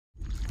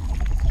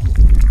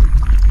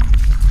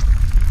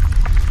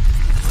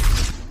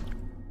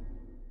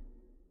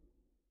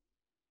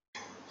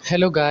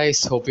Hello,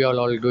 guys. Hope you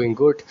all doing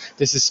good.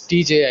 This is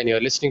TJ, and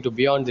you're listening to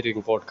Beyond the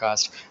Ring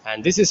podcast.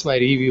 And this is my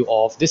review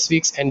of this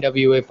week's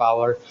NWA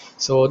Power.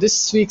 So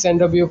this week's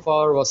NWA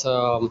Power was,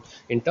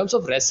 in terms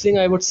of wrestling,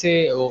 I would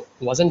say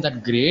wasn't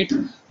that great.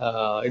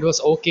 It was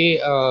okay,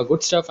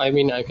 good stuff. I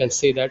mean, I can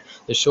say that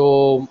the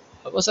show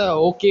was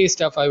okay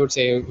stuff. I would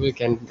say we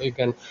can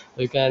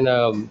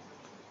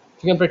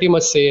pretty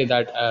much say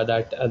that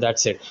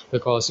that's it,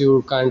 because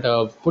you can't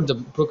put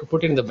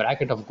it in the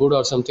bracket of good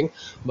or something.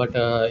 But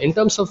in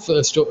terms of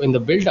in the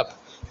build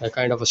up, a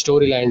kind of a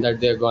storyline that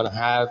they're gonna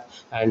have,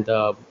 and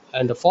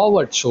the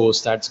forward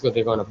shows that's good,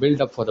 they're gonna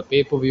build up for the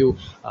pay-per-view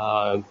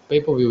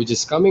which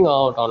is coming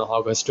out on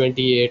August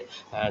 28th.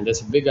 And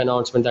there's a big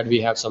announcement that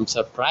we have some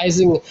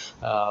surprising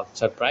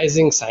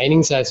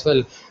signings as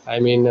well. I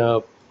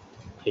mean,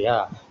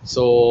 yeah.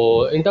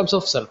 So in terms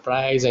of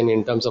surprise and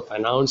in terms of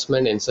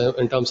announcement, in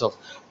terms of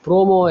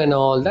promo and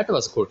all, that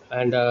was good.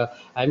 And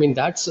I mean,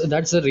 that's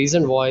the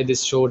reason why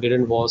this show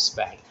didn't was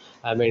bad.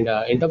 I mean,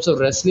 in terms of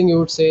wrestling, you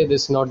would say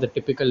this is not the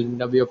typical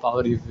W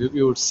Power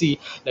you would see,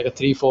 like a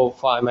 3, 4,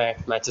 5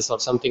 matches or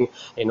something,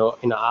 in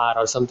an hour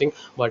or something.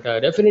 But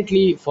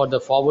definitely for the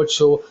forward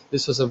show,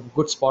 this was a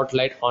good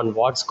spotlight on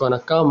what's gonna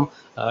come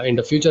in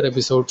the future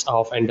episodes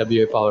of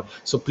NWA Power.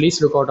 So please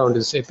look out on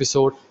this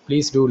episode.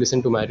 Please do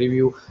listen to my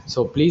review.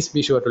 So please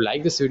be sure to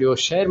like this video,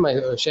 share my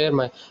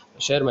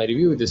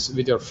review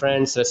with your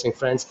friends, wrestling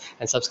friends,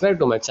 and subscribe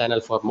to my channel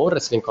for more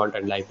wrestling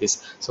content like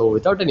this. So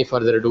without any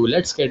further ado,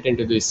 let's get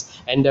into this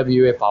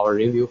NWA Power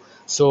review.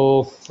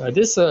 So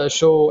this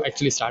show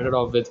actually started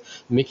off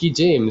with Mickey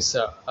James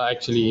and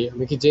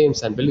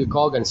Billy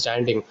Corgan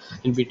standing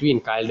in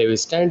between. Kyle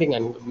Davis standing,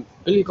 and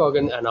Billy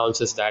Corgan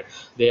announces that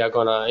they are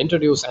gonna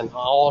introduce an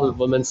all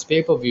women's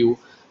pay-per-view.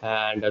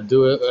 And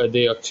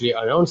they actually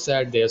announced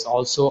that there's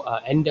also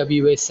a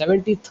NWA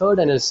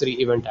 73rd anniversary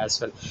event as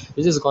well,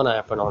 which is gonna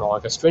happen on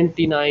August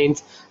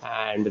 29th.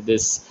 And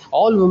this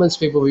all women's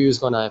pay-per-view is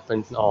gonna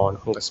happen on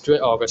August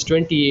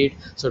 28th.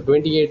 So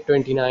 28,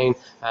 29,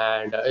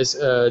 and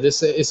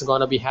this is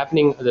gonna be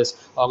happening this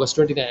August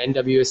 29th.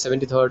 NWA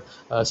 73rd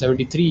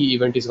 73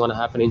 event is gonna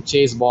happen in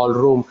Chase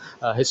Ballroom,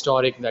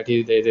 historic that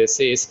they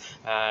says.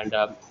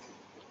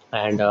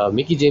 And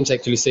Mickey James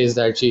actually says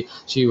that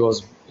she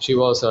was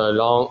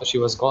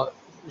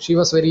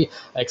very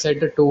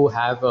excited to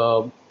have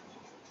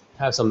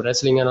some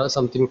wrestling and or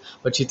something,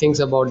 but she thinks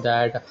about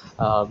that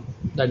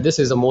this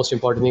is the most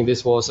important thing.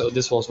 This was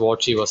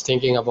what she was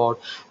thinking about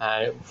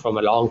from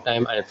a long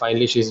time, and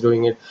finally she's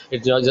doing it.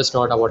 It's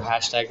not about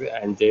hashtag,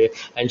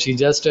 and she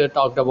just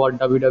talked about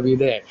WWE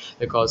there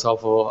because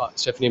of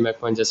Stephanie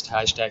McMahon just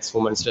hashtags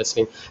women's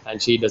wrestling,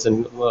 and she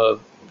doesn't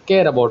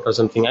care about or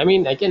something. I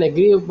mean, I can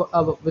agree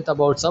with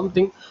about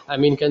something. I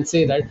mean, can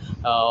say that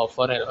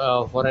for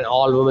an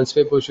all women's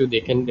paper show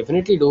they can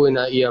definitely do in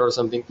a year or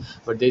something,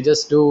 but they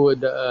just do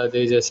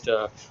they just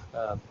uh,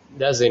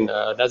 does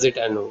it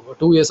and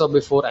 2 years or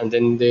before, and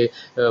then they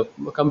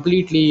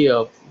completely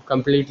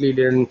completely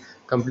didn't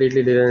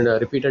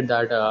repeated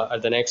that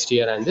at the next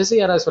year and this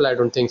year as well. I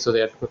don't think so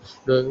they are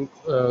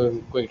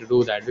going to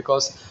do that,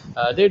 because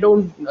they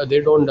don't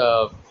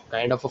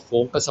kind of a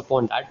focus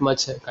upon that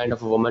much kind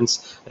of a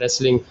women's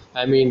wrestling.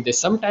 I mean, they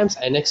sometimes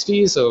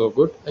NXT is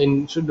good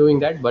in doing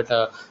that, but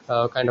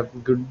kind of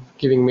good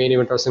giving main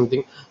event or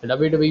something.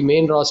 WWE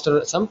main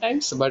roster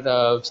sometimes, but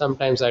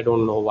sometimes I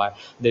don't know why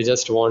they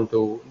just want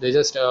to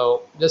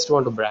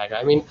brag.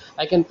 I mean,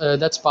 I can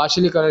that's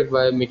partially correct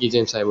by Mickey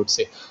James, I would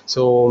say.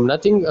 So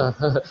nothing.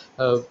 Uh,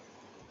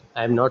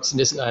 I'm not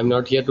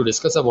here to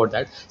discuss about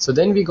that. So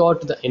then we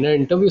got to the inner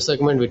interview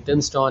segment with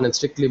Tim Storm and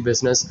Strictly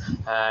Business,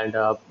 and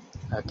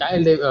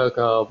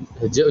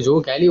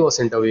Joe Galley was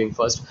interviewing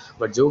first,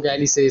 but Joe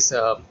Galley says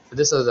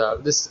this is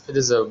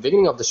the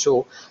beginning of the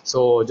show.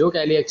 So Joe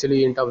Galley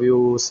actually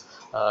interviews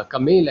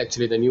Camille,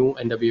 actually the new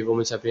NWA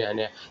Women's Champion,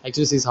 and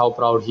actually says how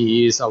proud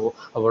he is about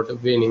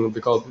winning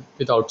because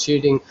without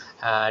cheating.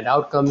 And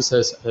out comes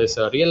his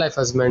real life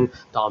husband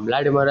Tom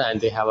Latimer,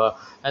 and they have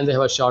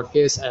a short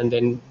case, and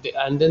then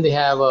they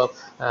have a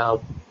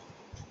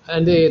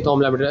and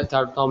Tom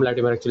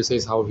Latimer actually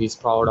says how he's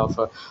proud of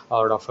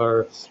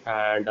her,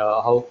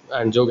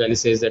 and Joe Galli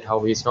says that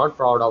how he's not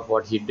proud of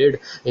what he did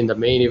in the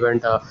main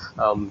event,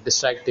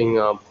 distracting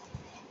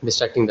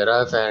the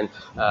ref, and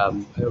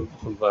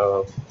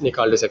Nick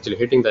Aldis actually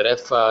hitting the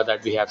ref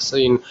that we have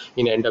seen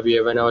in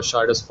NWA When Our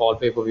Shadows Fall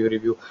pay-per-view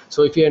review.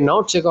 So if you have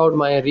not checked out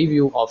my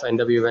review of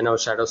NWA When Our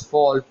Shadows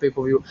Fall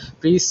pay-per-view,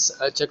 please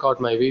check out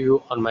my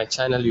review on my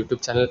channel,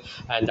 YouTube channel,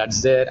 and that's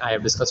there. I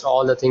have discussed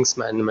all the things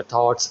and my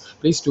thoughts.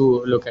 Please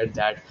do look at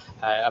that.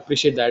 I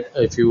appreciate that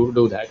if you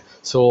do that.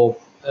 So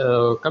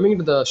coming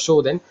to the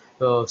show then.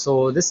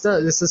 So this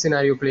the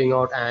scenario playing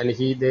out, and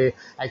they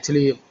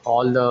actually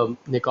all the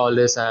Nick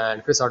Aldis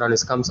and Chris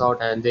Adonis comes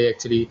out, and they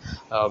actually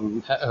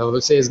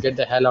says get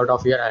the hell out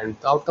of here, and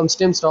out comes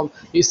Tim Storm.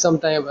 He's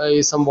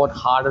somewhat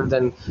harder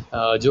than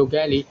Joe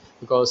Galli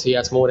because he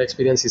has more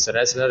experience. He's a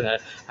wrestler,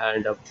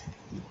 and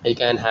he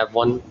can have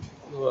one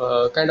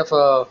kind of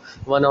a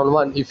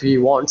one-on-one if he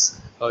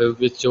wants.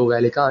 which Joe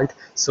Galli can't.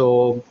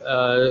 So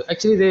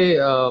actually they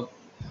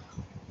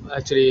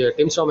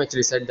Tim Storm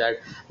actually said that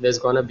there's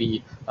gonna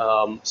be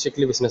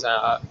strictly business.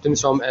 Tim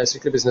Storm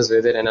strictly business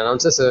with it and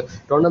announces a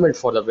tournament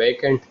for the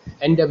vacant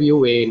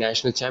NWA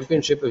National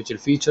Championship, which will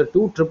feature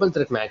two triple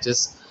threat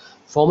matches.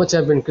 Former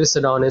champion Chris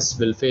Adonis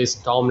will face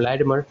Tom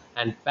Latimer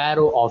and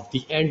Paro of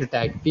the End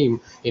Tag Team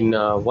in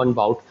one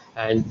bout,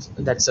 and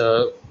that's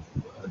a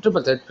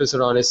triple threat. Chris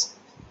Adonis,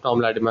 Tom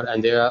Latimer,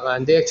 and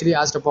they actually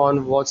asked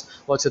upon what's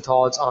your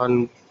thoughts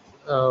on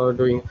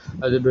doing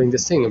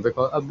this thing,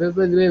 because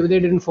they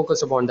didn't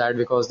focus upon that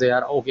because they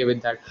are okay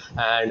with that,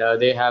 and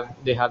they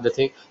have the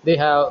thing they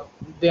are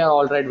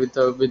all right with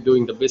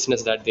doing the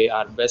business that they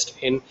are best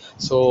in.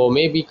 So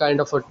maybe kind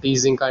of a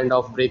teasing kind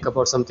of breakup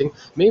or something,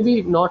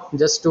 maybe not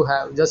just to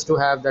have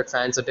that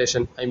fans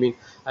attention.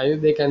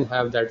 They can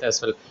have that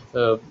as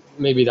well.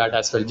 Maybe that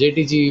as well.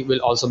 JTG will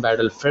also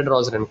battle Fred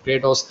Rosser and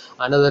Kratos,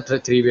 another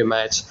three-way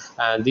match,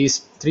 and these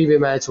three-way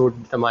match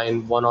would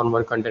determine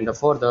one-on-one contender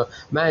for the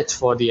match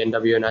for the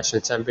NWA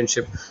National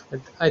Championship.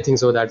 I think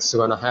so. That's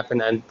gonna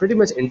happen, and pretty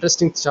much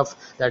interesting stuff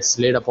that's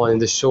laid upon in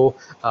the show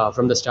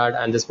from the start.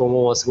 And this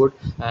promo was good,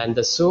 and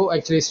the show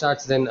actually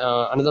starts then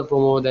another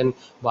promo then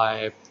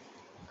by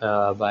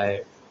uh,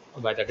 by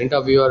by that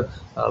interviewer.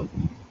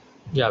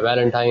 Yeah,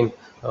 Valentine,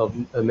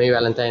 May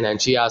Valentine,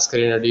 and she asked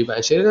Serena Deeb,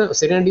 and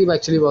Serena Deeb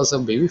actually was a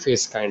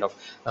babyface kind of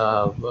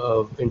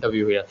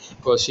interview here,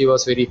 because she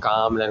was very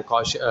calm and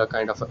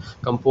kind of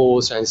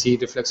composed, and she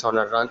reflects on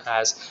her run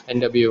as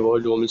NWA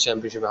World Women's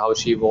Championship, how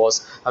she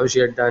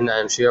had done,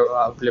 and she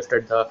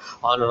uplifted the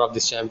honor of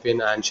this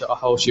champion, and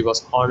how she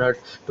was honored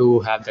to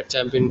have that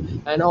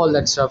champion, and all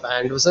that stuff.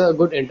 And it was a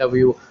good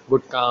interview,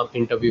 good calm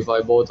interview by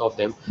both of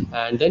them.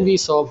 And then we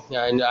saw,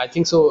 and I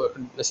think so,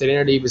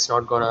 Serena Deeb is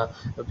not gonna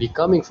be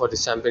coming for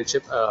this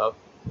championship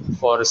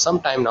for some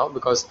time now,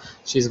 because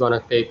she's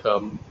gonna take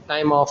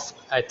time off.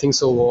 I think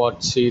so.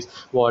 What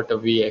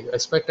we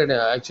expected,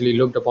 actually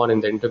looked upon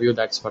in the interview.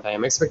 That's what I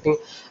am expecting.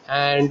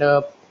 And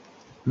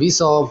we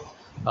saw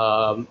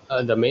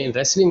the main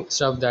wrestling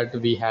stuff that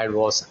we had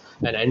was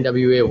an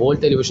NWA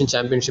World Television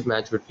Championship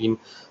match between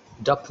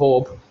Duck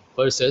Hope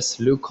versus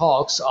Luke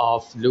Hawks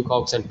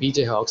and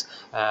PJ Hawks,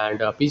 and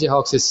PJ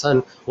Hawks'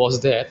 son was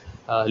there.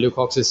 Luke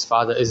Hawks'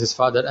 father is his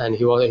father, and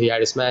he had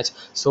his match.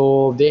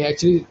 So they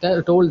actually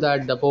told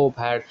that the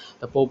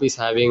Pope is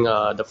having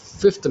the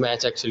fifth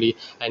match actually,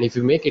 and if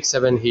you make it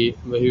seven, he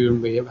will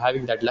be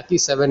having that lucky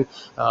seven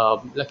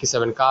card,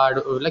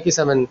 lucky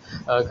seven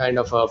kind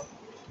of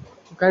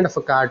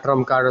a card,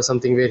 trump card or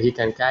something, where he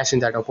can cash in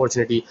that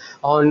opportunity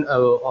on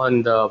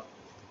the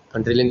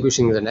on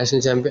relinquishing the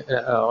national champion,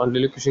 on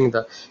relinquishing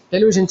the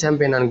television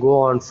champion, and go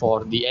on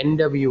for the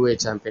NWA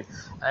champion.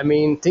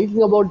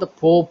 Thinking about the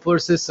Pope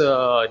versus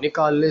Nick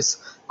Aldis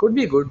could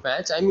be a good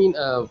match.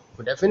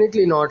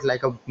 Definitely not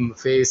like a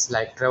face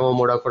like Trevor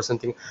Murdoch or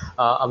something,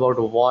 about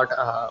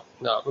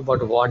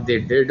what they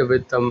did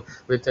with them,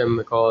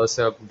 because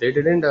they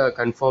didn't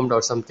confirmed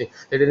or something.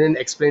 They didn't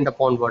explain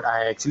upon what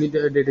I actually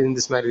did in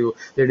this match.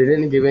 They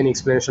didn't give any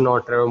explanation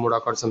on Trevor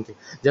Murdoch or something.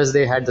 Just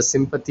they had the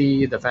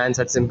sympathy, the fans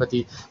had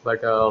sympathy, but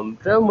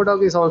Trevor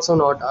Murdoch is also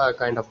not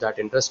kind of that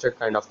interested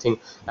kind of thing,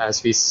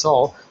 as we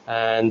saw.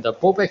 And the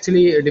Pope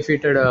actually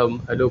defeated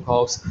Luke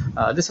Hawks.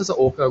 This was a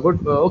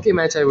good, okay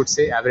match, I would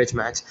say, average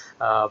match.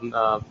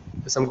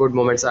 Some good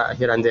moments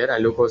here and there,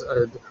 and Luke Hawks,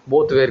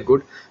 both were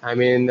good.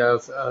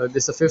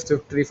 This is the fifth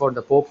victory for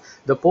the Pope.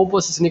 The Pope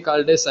versus Nick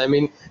Aldis,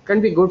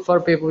 can be good for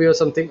pay-per-view or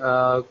something.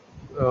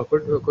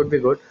 Could be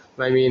good.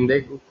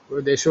 They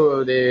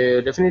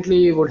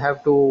definitely would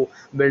have to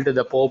build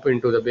the Pope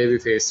into the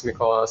babyface,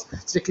 because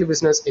strictly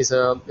business is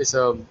on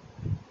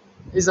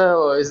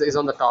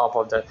the top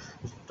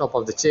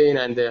of the chain,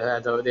 and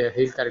their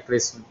heel character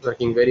is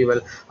working very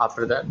well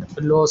after that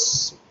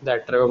loss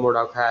that Trevor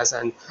Murdoch has,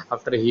 and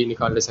after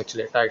Nicholas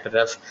actually attacked the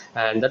ref,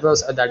 and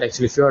that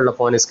actually fueled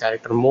upon his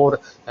character more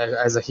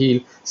as a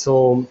heel.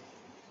 So,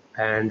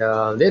 and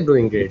they're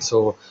doing great.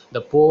 So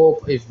the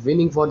Pope, if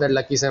winning for that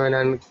lucky seven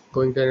and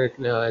going to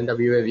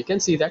NWA, we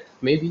can see that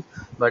maybe.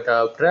 But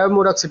Trevor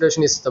Murdoch's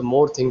situation is the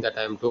more thing that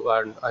I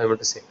want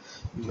to say,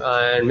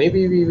 and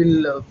maybe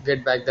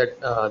get back that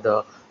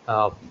the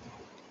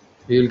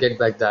we will get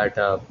back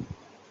that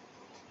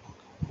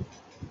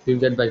we'll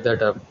get back that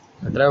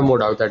Trevor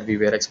Murdoch that we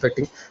were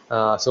expecting.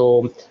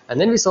 And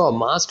then we saw a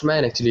masked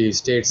man actually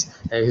states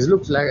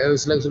looks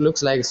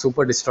like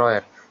Super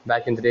Destroyer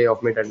back in the day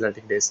of Mid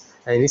Atlantic days,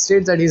 and he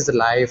states that he's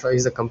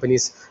the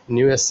company's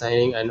newest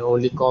signing, and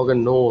only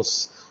Kogan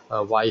knows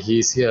why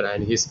he's here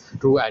and his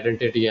true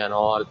identity and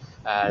all,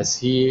 as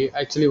he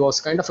actually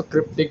was kind of a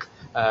cryptic,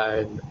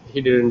 and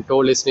he didn't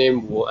told his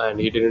name, and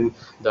he didn't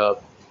the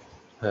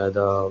uh,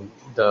 the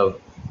the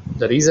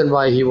the reason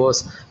why he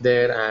was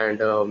there. And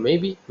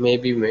maybe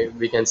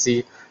we can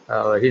see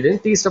he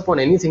didn't tease upon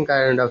anything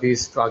kind of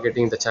he's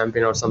targeting the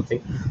champion or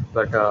something,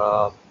 but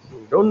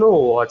don't know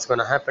what's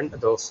gonna happen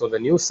though. So the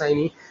new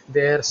signee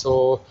there,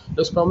 so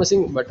looks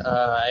promising, but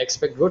I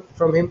expect good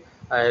from him.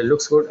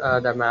 looks good,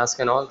 the mask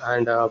and all.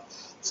 And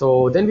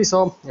so then we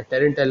saw a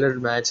Terry Taylor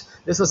match.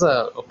 This was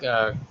a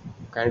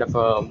kind of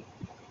a,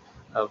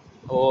 a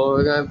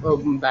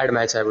bad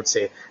match, I would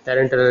say.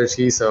 Taryn Teller,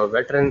 she's a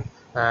veteran,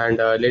 and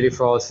Lady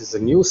Frost is a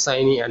new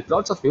signee, and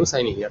lots of new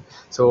signee here.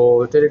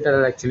 So Taryn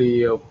Teller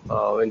actually, in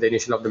the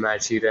initial of the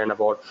match, she ran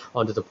about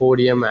onto the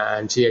podium,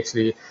 and she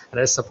actually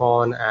rests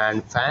upon.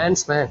 And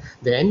fans, man,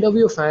 the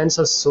NW fans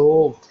are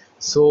so.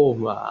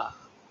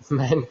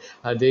 Man,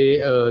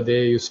 they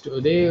used to,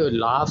 they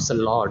laughs a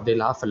lot, they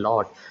laugh a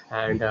lot.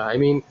 And I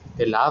mean,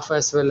 they laugh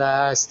as well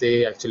as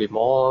they actually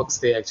mocks,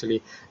 they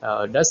actually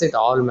does it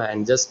all,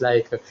 man, just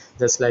like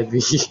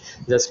we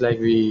just like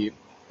we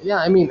yeah,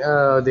 I mean,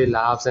 they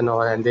laughs and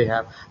all, and they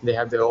have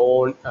their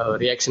own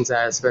reactions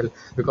as well.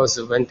 Because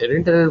when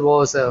Terry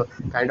was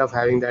kind of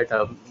having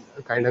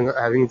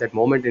that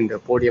moment in the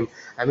podium,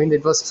 I mean,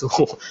 it was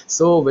so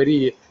so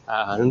very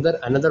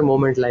another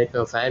moment, like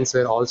fans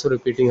were also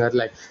repeating her,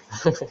 like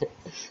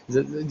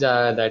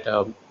that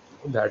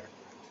that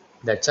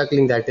that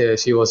chuckling that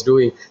she was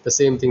doing, the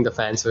same thing the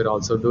fans were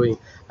also doing.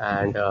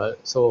 And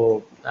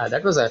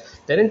that was a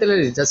Taryn Taylor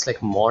is just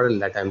like model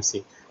that I'm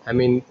seeing. I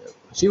mean,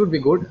 she would be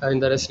good in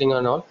the wrestling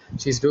and all.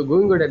 She's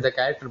going good at the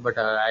character, but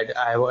I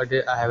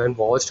haven't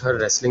watched her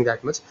wrestling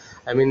that much.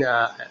 I mean,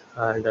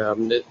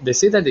 and they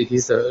say that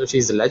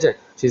she's a legend,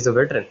 she's a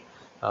veteran.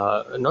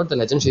 Not the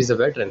legend, she's a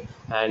veteran.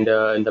 And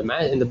in the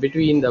match, in the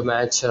between the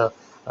match,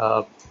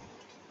 uh,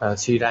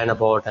 she ran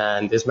about,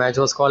 and this match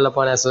was called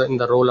upon as in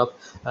the roll up.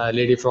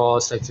 Lady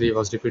Frost actually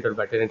was defeated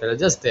by Terry Taylor,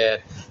 just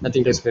there,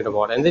 nothing to explain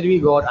about. And then we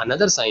got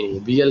another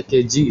signee,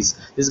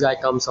 BLKGs. This guy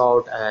comes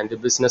out and the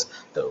business,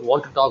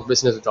 want to talk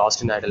business with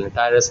Austin Idol and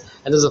Tyrus.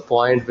 And there's a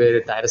point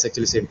where Tyrus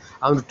actually said,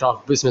 I want to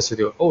talk business with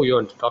you. Oh, you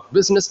want to talk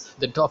business?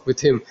 Then talk with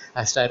him,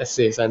 as Tyrus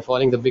says. And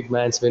following the big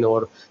man's win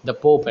over the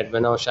Pope at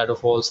When Our Shadow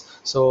Falls.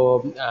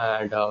 So,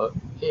 and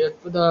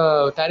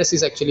the Tyrus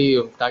is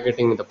actually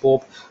targeting the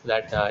Pope,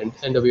 that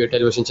NWA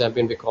television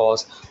champion,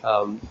 because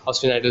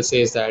Austin Idol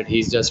says that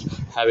he's just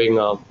having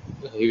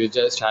he was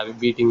just having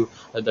beating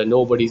the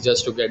nobodies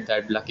just to get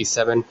that lucky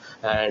seven.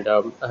 And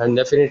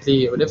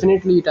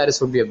definitely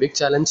Tyrus would be a big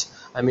challenge.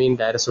 I mean,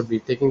 Tyrus would be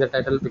taking the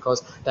title,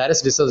 because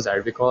Tyrus deserves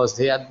that, because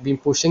they have been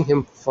pushing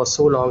him for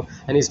so long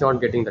and he's not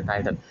getting the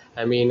title.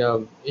 I mean,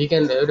 he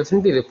can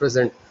definitely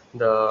represent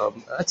the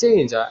a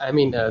change. I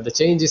mean, the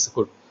change is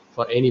good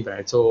for any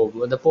brand. So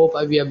the Pope,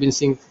 we have been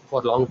seeing for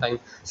a long time.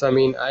 So I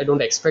mean, I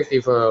don't expect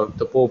if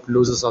the Pope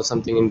loses or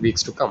something in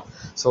weeks to come.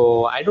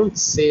 So I'm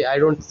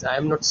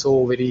not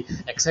so very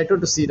excited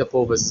to see the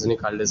Pope versus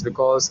Nick Aldis,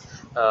 because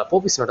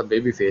Pope is not a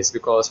baby face,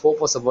 because Pope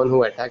was the one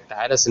who attacked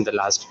Tyrus in the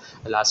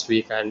last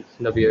week, and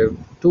NWA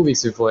 2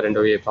 weeks before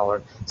NWA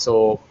Power.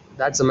 So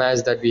that's a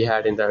match that we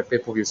had in the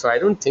pay-per-view. So I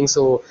don't think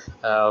so.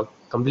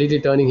 Completely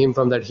turning him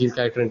from that heel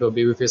character into a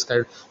babyface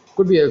character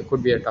could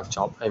be a tough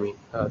job. I mean,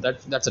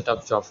 that's a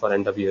tough job for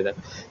NWA then.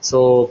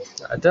 So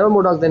Trevor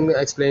Murdoch then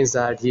explains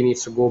that he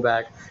needs to go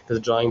back to the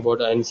drawing board,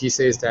 and he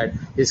says that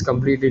he's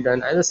completely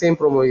done. And the same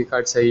promo he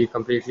cut say he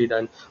completely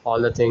done all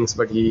the things,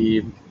 but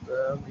he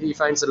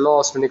finds a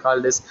loss to Nick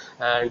Aldis,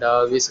 and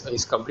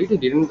he's completely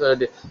didn't.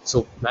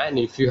 So man,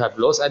 if you have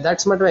lost,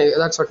 that's what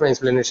my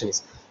explanation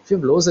is. If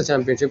you've lost the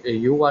championship,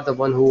 you are the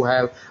one who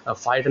have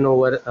fighten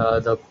over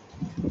the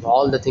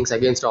all the things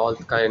against all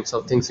kinds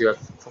of things you have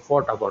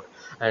fought about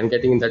and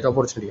getting that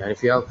opportunity. And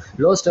if you have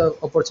lost an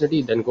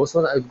opportunity, then go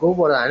for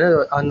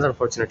another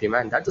opportunity,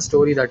 man. That's a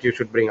story that you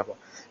should bring about.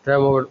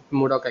 Trevor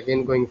Murdoch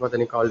again going for the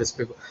Nicole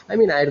Despigo. I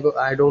mean, I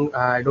don't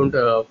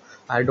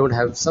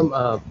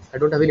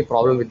have any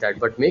problem with that,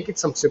 but make it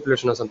some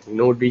stipulation or something,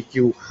 no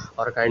DQ,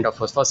 or a kind of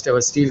a first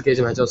ever steel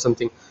cage match or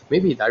something.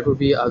 Maybe that would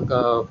be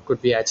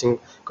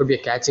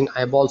catching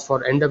eyeballs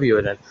for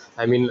NWA then.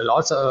 I mean,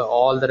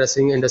 all the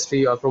wrestling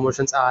industry or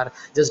promotions are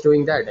just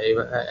doing that.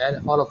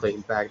 All of the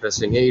Impact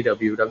Wrestling,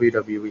 AEW,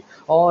 WWE,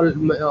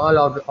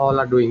 all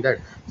are doing that.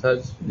 So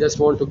just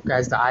want to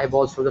catch the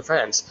eyeballs for the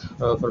fans,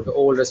 for the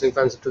old wrestling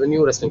fans to the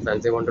new wrestling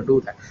fans. They want to do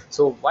that.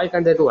 So why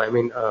can't they do? I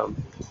mean,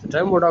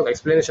 Trevor Murdoch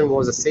explanation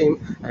was the same.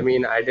 I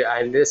mean,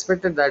 I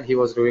respected that he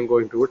was going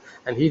to it,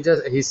 and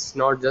he's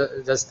not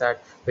just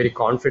that very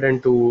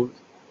confident to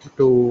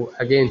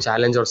again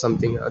challenge or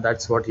something.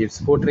 That's what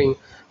he's portraying,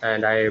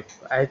 and I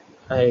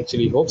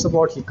actually hope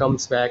support he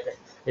comes back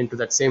into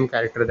that same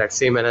character, that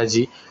same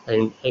energy,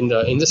 and in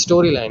the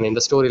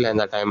storyline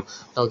that I'm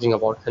talking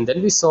about. And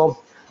then we saw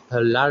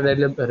La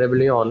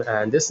Rebellion,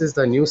 and this is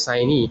the new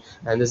signee,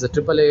 and this is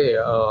the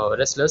AAA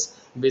wrestlers,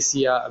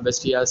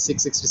 Bestia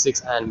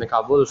 666 and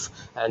Mecha Wolf,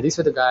 and these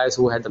were the guys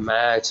who had the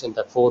match in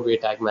the four-way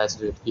tag match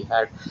that we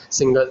had,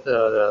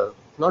 single.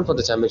 Not for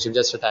the championship,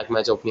 just a tag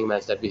match, opening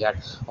match that we had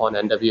on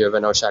NWA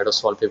When Our Shadows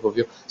Fall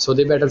pay-per-view. So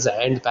they battled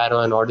Zand,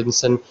 Paro, and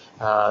Odinson.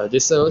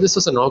 This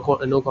was a no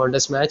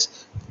contest match.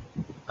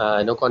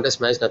 No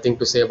contest match, nothing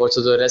to say about.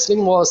 So the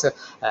wrestling was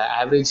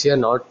average here,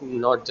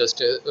 not just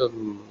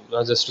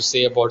to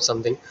say about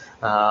something,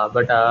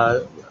 but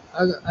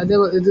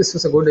this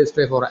was a good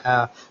display for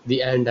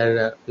the end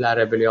and La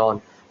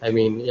Rebellion. I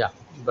mean, yeah,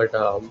 but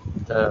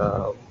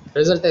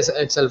result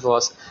itself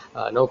was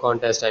no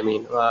contest. I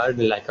mean, I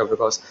didn't like her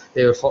because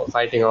they were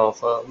fighting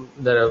off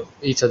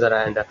each other,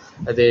 and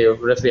the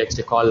referee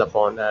actually called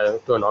upon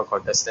to a no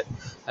contest. Then.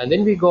 And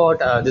then we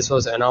got this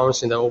was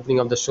announced in the opening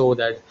of the show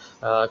that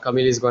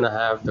Camille is going to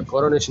have the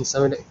coronation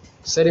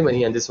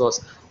ceremony, and this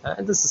is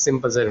a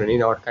simple ceremony,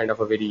 not kind of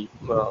a very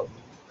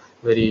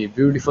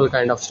beautiful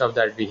kind of stuff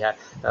that we had.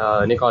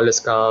 Nicholas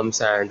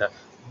comes and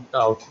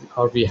out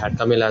we had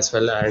Tamil as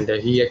well, and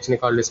he actually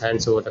called his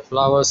hands over the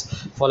flowers,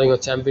 following a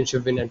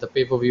championship win at the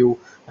pay per view.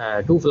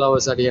 Two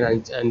flowers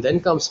again, and then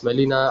comes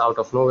Melina out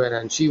of nowhere,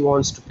 and she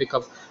wants to pick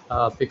up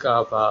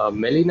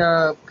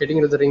Melina getting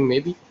into the ring.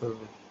 Maybe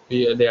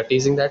they are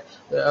teasing that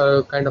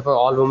kind of a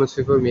all women's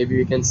figure. Maybe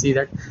we can see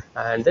that,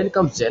 and then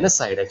comes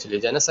genocide. Actually,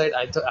 genocide.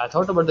 I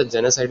thought about the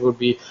genocide would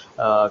be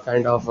a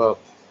kind of uh,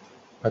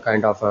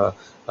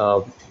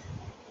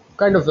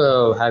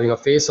 having a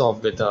face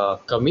off with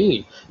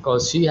Camille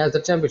because she has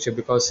the championship.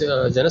 Because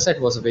Genocide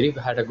was a very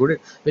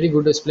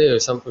good display.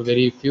 Some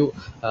very few,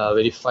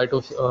 very 4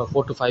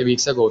 to 5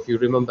 weeks ago, if you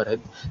remember it,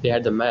 they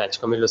had the match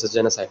Camille versus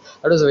Genocide.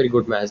 That was a very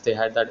good match. They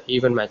had that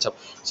even matchup.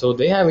 So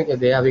they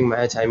having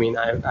match. I mean,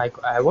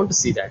 I want to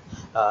see that.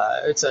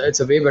 It's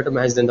a way better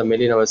match than the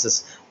Melina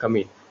versus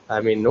Camille.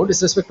 I mean, no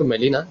disrespect to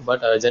Melina,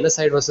 but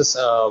Genocide versus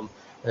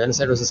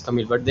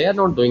Camille, but they are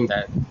not doing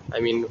that. I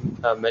mean,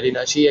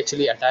 Melina, she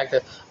actually attacked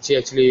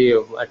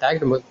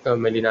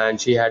Melina, and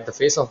she had the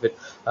face off with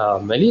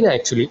Melina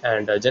actually,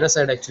 and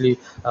Genocide actually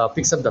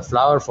picks up the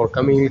flower for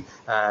Camille,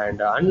 and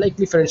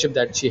unlikely friendship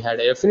that she had.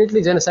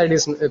 Definitely, Genocide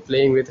is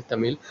playing with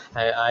Camille.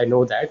 I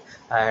know that,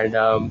 and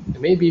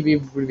maybe we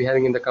will be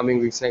having in the coming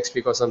weeks, next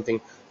week or something,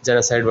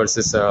 Genocide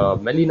versus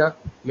Melina,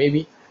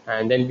 maybe.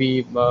 And then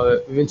we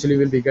eventually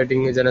will be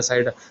getting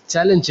Genocide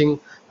challenging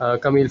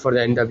Camille for the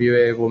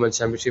NWA Women's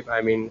Championship.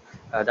 I mean,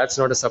 that's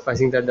not a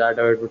surprising that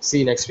I would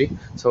see next week.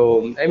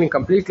 So I mean, I'm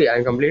completely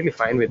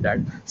fine with that.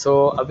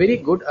 So a very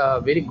good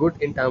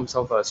in terms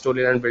of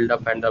storyline build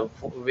up and the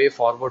way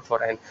forward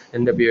for an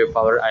NWA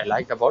Power. I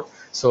liked about.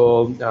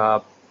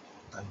 So.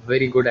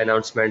 Very good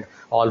announcement.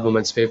 All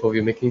women's pay per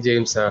view. Mickey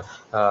James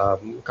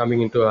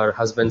coming into her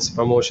husband's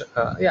promotion.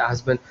 Yeah,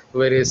 husband.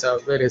 Where is her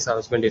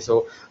husband is?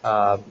 So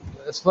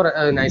it's for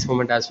a nice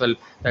moment as well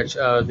that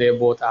they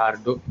both are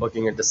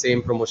working at the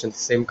same promotion, the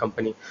same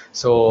company.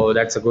 So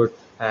that's a good.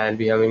 And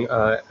we having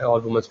all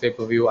women's pay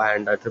per view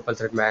and a triple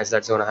threat match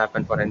that's going to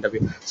happen for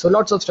NW. So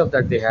lots of stuff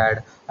that they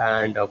had,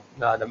 and the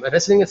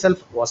wrestling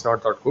itself was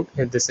not that good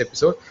in this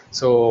episode.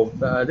 So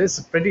this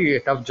is pretty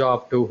tough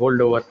job to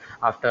hold over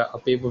after a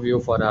pay per view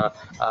for a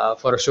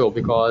show,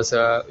 because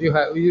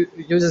you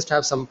just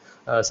have some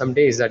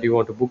days that you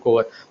want to book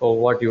over or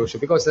what you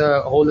should, because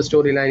the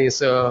storyline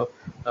is uh,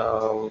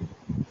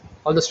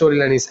 all the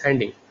storyline is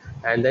ending,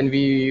 and then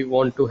we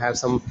want to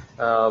have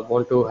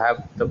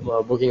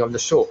the booking of the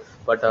show,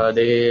 but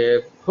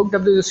they hooked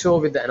up the show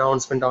with the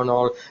announcement on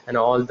all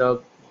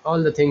the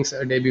things,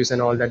 debuts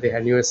and all that. They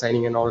had new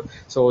signing and all,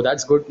 so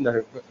that's good.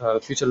 The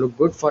future look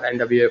good for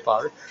NWA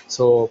Power.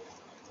 So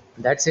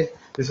that's it.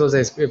 This was the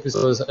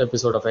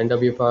episode of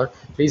NW Power.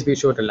 Please be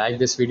sure to like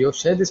this video,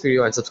 share this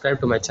video, and subscribe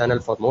to my channel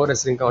for more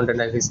wrestling content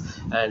like this.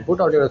 And put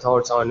out your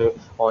thoughts on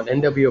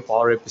NW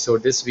Power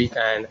episode this week,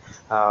 and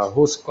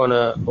who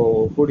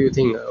do you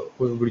think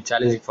who will be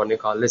challenging for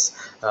Nick Aldis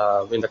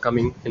in the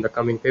coming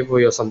pay per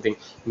view or something,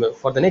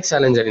 for the next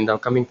challenger in the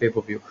coming pay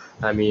per view.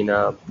 I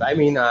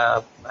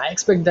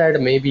expect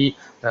that maybe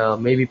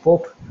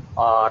Pope,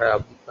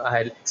 or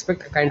I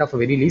expect a kind of a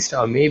very least,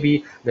 or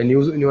maybe the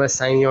newest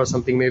signing or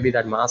something, maybe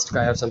that masked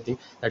guy or something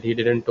that he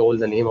didn't told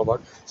the name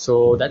about.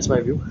 So that's my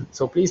view.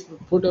 So please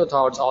put your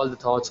thoughts, all the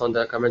thoughts, on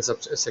the comment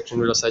section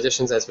below.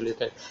 Suggestions as well, you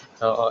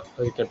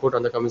can put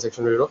on the comment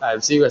section below.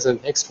 I'll see you guys in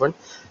the next one.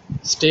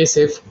 Stay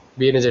safe,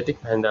 be energetic,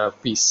 and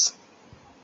peace.